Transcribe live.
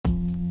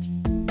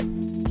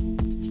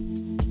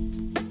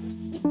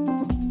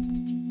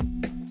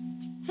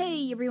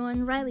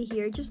everyone, Riley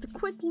here. Just a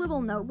quick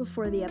little note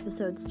before the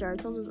episode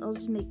starts. I'll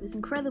just make this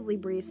incredibly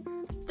brief.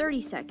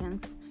 30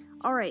 seconds.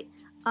 Alright,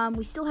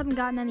 we still haven't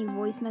gotten any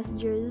voice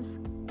messages,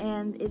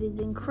 and it is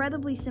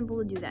incredibly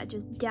simple to do that.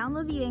 Just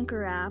download the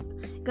Anchor app,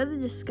 go to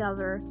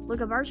Discover,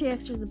 look up Archie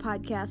Extras the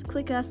podcast,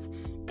 click us,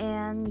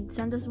 and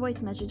send us a voice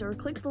message, or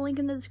click the link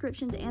in the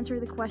description to answer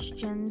the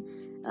question,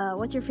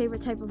 what's your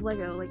favorite type of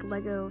Lego? Like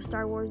Lego,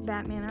 Star Wars,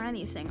 Batman, or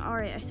anything.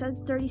 Alright, I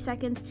said 30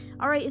 seconds.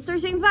 Alright, it's 30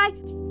 seconds, bye!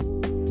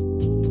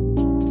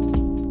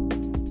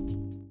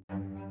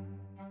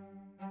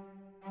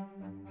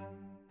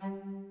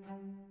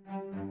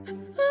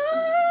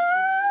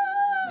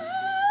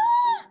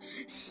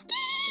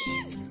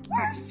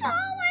 We're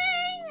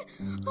falling!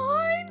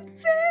 I'm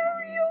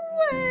very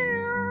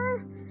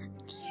aware.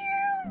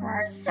 You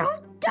are so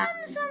dumb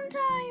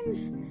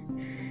sometimes.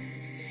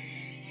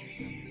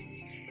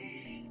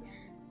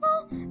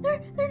 Well,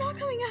 they're not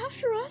coming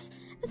after us.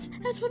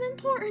 That's what's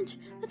important.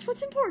 That's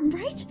what's important,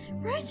 right?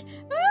 Right?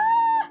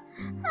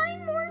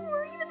 I'm more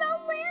worried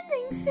about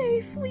landing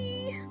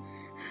safely.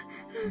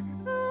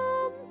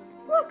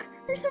 Look,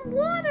 there's some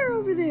water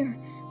over there.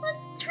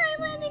 Let's try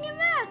landing in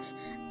that.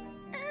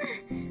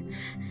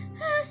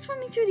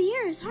 Swimming through the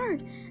air is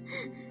hard.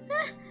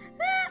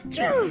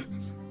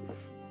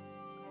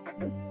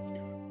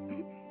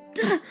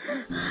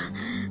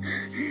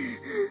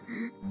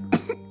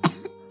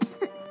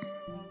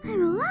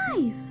 I'm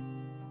alive!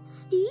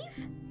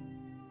 Steve?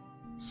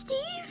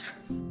 Steve?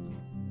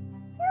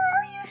 Where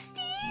are you,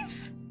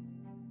 Steve?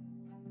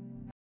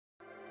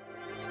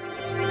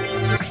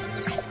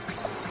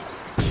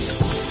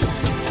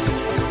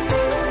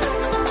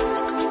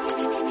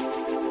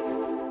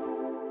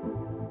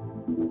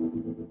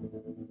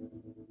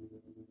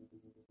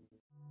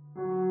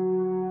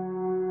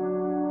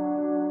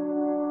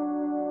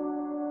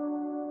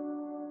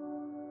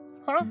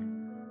 Huh?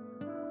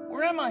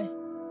 Where am I?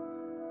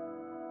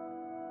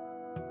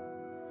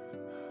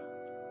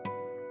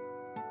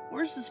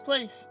 Where's this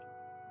place?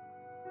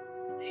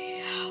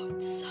 The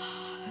outside.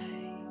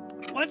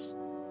 What?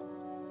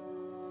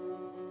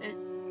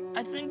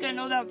 I think I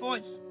know that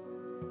voice.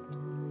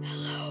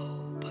 Hello,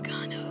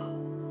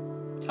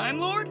 Pagano. Time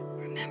Lord?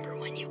 Remember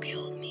when you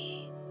killed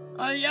me?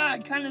 Yeah, I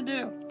kinda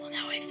do. Well,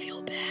 now I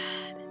feel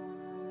bad.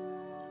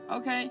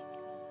 Okay.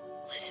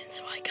 Listen,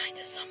 so I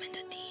kinda summoned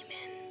a demon.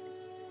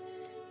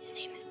 His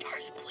name is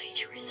Darth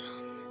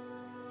Plagiarism.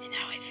 And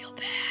now I feel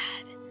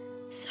bad.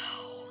 So...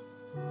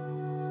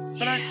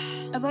 But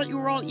I thought you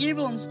were all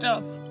evil and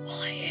stuff.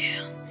 Well, I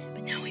am,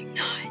 but now I'm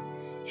not.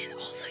 And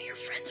also, your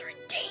friends are in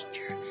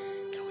danger,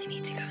 so we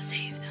need to go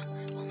save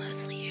them. Well,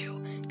 mostly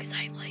you, because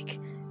I like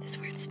this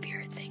weird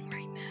spirit thing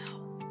right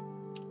now.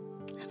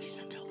 At least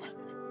until later.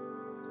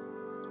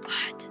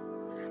 What?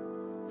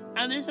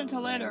 At least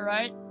until later,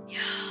 right? Yeah.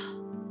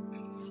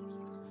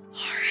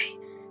 Alright,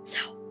 so,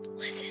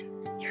 listen,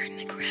 you're in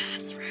the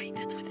grass, right?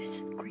 That's what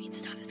this green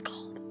stuff is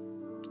called.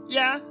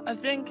 Yeah, I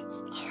think.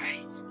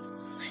 Alright,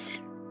 listen.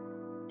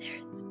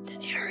 The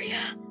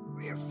area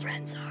where your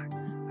friends are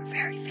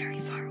very, very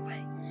far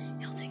away.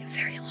 It'll take a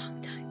very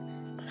long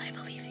time, but I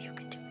believe you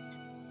can do it.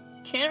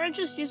 Can't I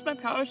just use my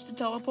powers to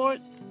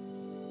teleport?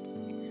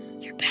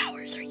 Your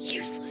powers are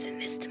useless in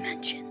this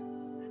dimension.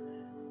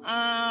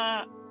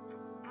 I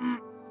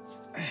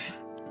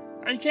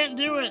can't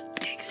do it.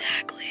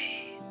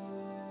 Exactly.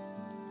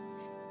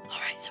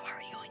 Alright, so are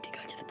we going to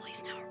go to the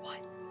place now or what?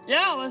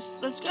 Yeah,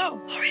 let's go.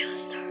 Alright,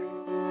 let's start.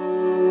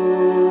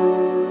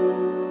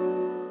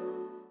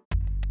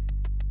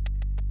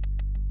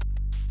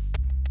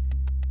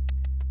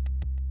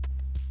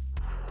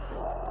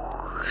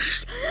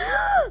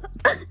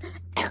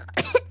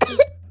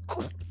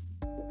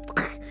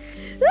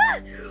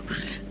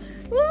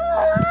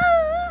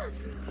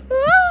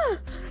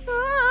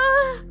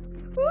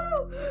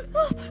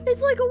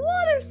 It's like a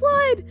water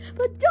slide,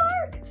 but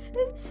dark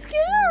and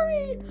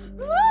scary.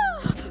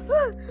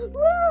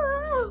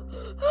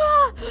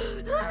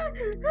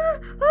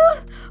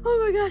 Oh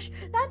my gosh,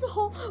 that's a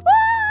hole.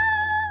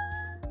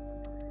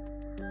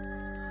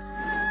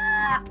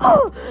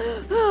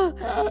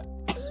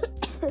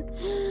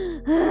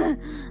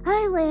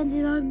 I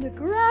landed on the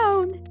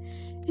ground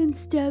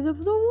instead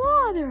of the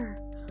water.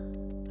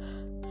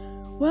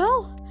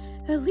 Well,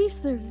 at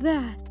least there's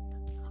that.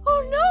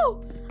 Oh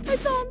no! I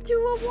fell into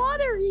a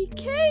watery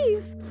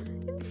cave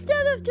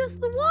instead of just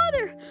the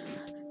water.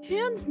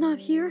 Anne's not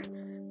here.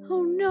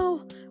 Oh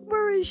no,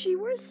 where is she?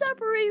 We're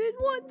separated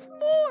once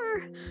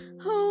more.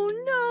 Oh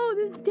no,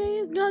 this day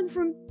has gone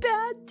from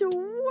bad to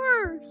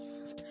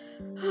worse.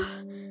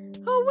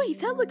 Oh wait,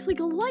 that looks like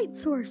a light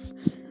source.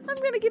 I'm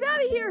gonna get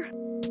out of here.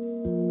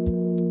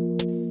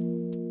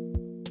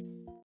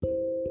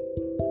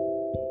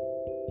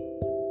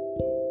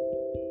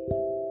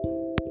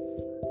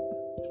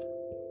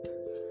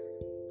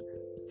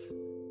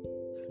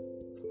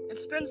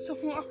 It's been so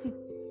long.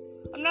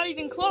 I'm not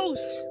even close.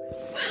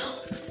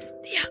 Well,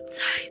 the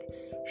outside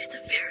is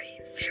a very,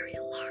 very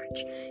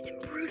large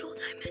and brutal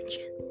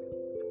dimension.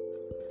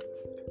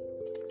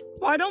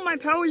 Why don't my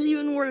powers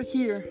even work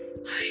here?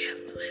 I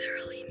have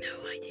literally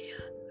no idea.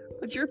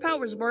 but your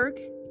powers work,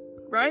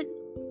 right?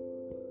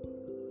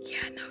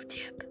 Yeah, no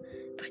dip,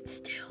 but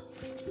still.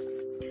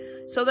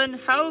 So then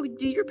how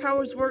do your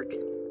powers work,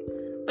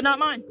 but not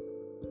mine?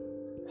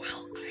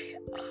 Well,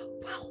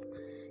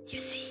 you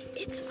see,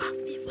 it's,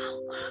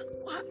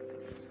 what?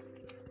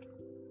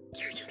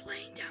 You're just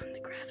laying down in the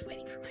grass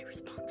waiting for my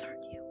response,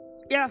 aren't you?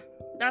 Yeah,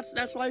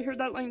 that's why I heard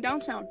that laying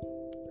down sound.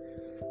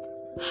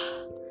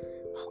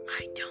 Well,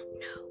 I don't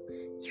know.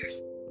 Your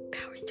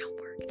powers don't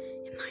work,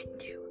 and mine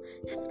do.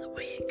 That's the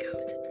way it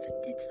goes.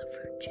 It's the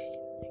food chain,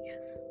 I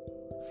guess.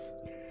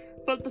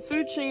 But the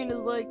food chain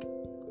is like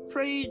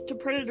prey to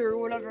predator or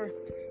whatever.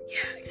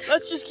 Yeah, exactly.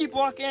 Let's just keep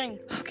walking.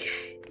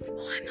 Okay.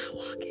 Well, I'm not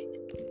walking.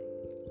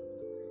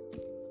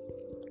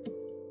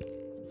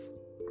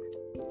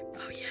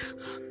 Oh yeah,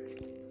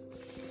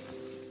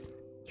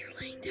 you're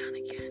laying down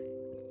again.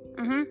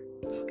 Mm-hmm.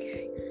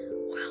 Okay.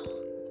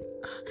 Well,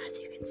 as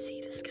you can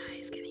see, the sky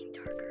is getting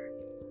darker.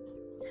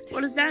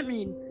 What does that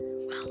mean?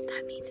 Well,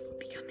 that means it's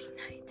becoming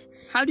night.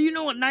 How do you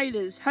know what night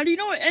is? How do you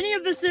know what any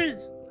of this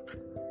is?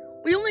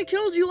 We only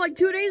killed you like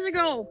 2 days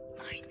ago.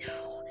 I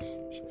know.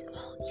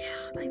 Well,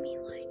 yeah, I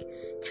mean, like,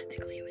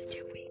 technically it was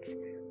 2 weeks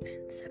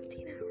and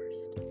 17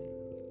 hours.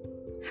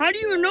 How do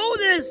you know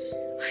this?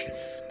 I'm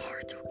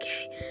smart,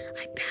 okay?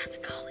 I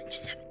passed college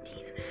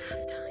 17 and a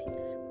half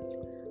times.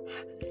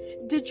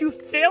 Did you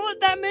fail it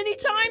that many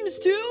times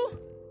too?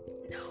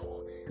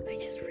 No, I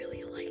just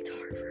really liked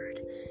Harvard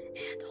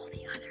and all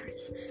the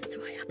others,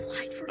 so I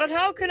applied for But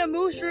how can a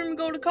mushroom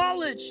go to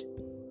college?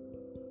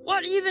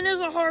 What even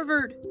is a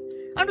Harvard?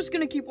 I'm just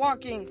gonna keep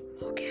walking.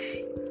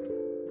 Okay.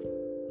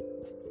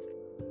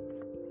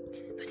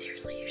 But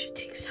seriously, you should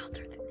take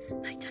shelter.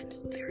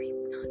 Nighttime's very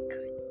not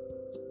good.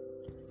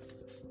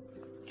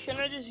 Can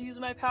I just use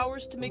my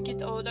powers to make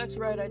it? Oh, that's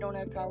right, I don't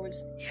have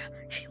powers. Yeah,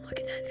 hey, look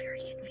at that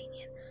very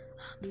convenient,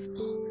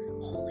 small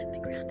hole in the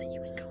ground that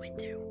you can go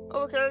into.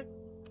 Okay.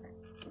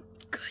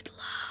 Good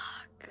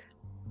luck.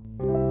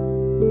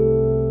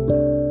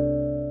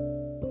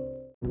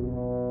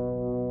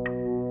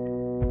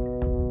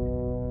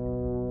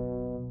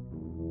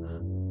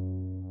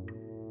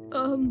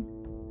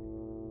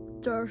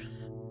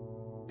 Darth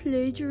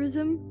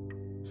plagiarism,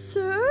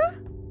 sir?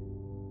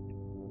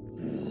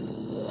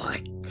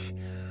 What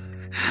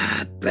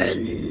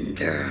happened?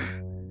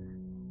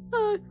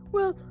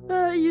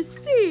 You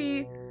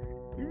see,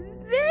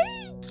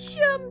 they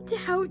jumped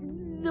out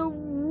the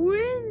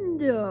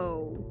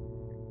window.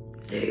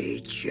 They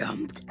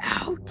jumped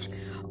out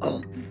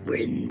a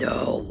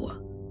window.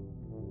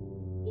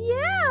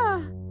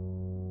 Yeah.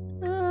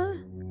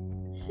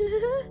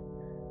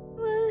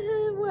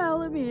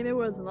 Well, I mean, it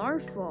wasn't our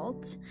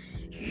fault.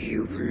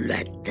 You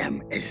let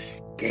them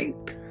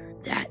escape.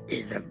 That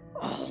is of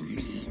all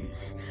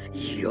means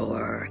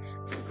your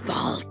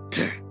fault.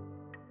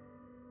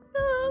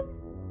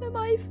 Am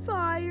I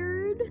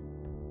fired?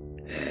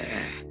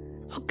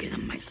 I'll get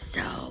them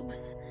myself.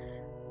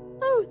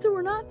 Oh, so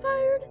we're not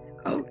fired?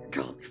 Oh,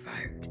 totally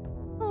fired.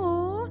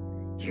 Aw.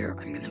 Here,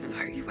 I'm gonna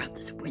fire you out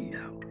this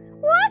window.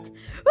 What?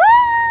 Ah!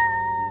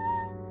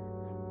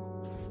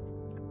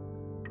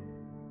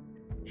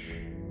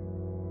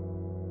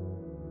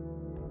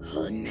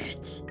 I'll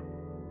admit,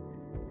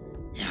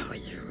 that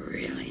was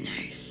really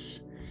nice.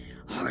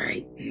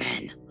 Alright,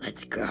 men,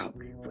 let's go.